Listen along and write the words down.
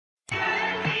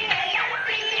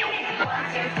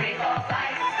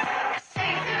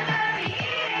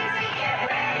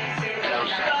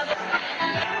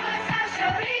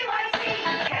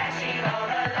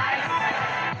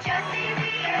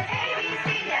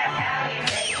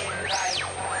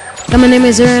My name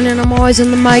is Aaron and I'm always on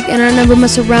the mic and I never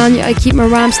mess around. Yeah, I keep my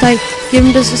rhymes tight. Give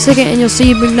them just a second and you'll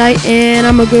see Big Night. And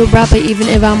I'm a good rapper even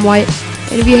if I'm white.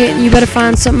 And if you're hating, you better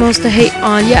find something else to hate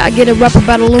on. Yeah, I get a rap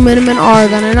about aluminum and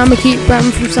argon. And I'ma keep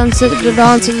rapping from sunset to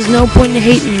dawn, so there's no point in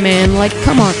hating, man. Like,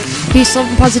 come on. Peace, love,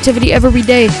 and positivity every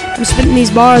day. I'm spitting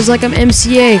these bars like I'm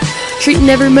MCA. Treating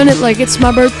every minute like it's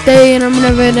my birthday, and I'm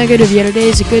never negative. Yeah,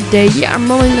 today's a good day. Yeah, I'm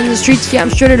rolling in the streets. Yeah, I'm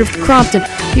straight out of Compton.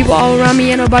 People all around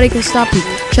me, and nobody can stop me.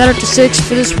 Shout out to Six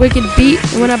for this wicked beat.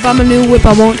 And when I buy my new whip,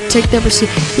 I won't take that receipt.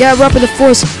 Yeah, I rap with the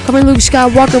force. Call me Luke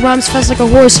Skywalker, rhymes fast like a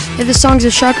horse. If this song's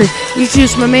a shocker, you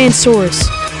choose my main source.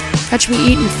 Catch me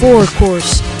eating 4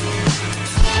 course.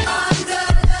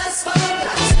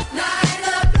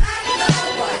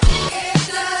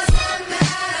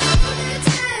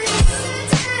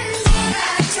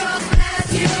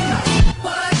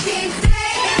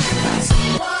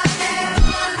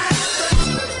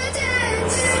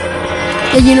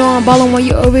 Yeah, you know I'm ballin' while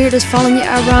you over here just following.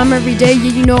 Yeah, I rhyme every day.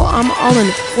 Yeah, you know I'm all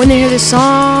in. When they hear this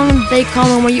song, they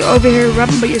callin' while you over here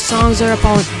rapping, but your songs are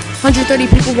appalling. 130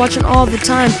 people watching all the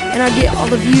time, and I get all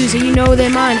the views, and you know they're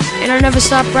mine. And I never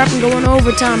stop rapping, going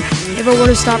overtime. If I were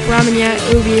to stop rhyming, yeah,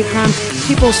 it would be a crime.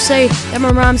 People say that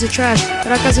my rhymes are trash,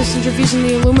 but I got this introducing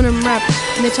the aluminum rap.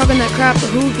 And they're talking that crap, but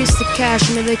who gets the cash?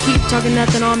 And if they keep talking that,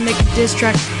 then I'll make a diss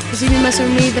track. Cause if you mess with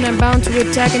me, then I'm bound to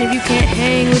attack. And if you can't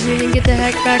hang with me, then get the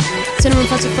heck back. Cinnamon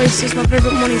pasta flakes is my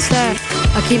favorite morning snack.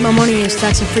 I keep my money in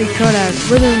stacks of free Kodak.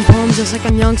 Rhythm and poems just like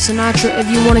I'm young Sinatra. If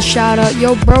you wanna shout out,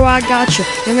 yo bro, I got you.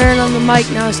 Young Aaron on the mic,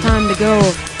 now it's time to go.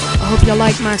 I hope you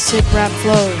like my sick rap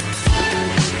flow.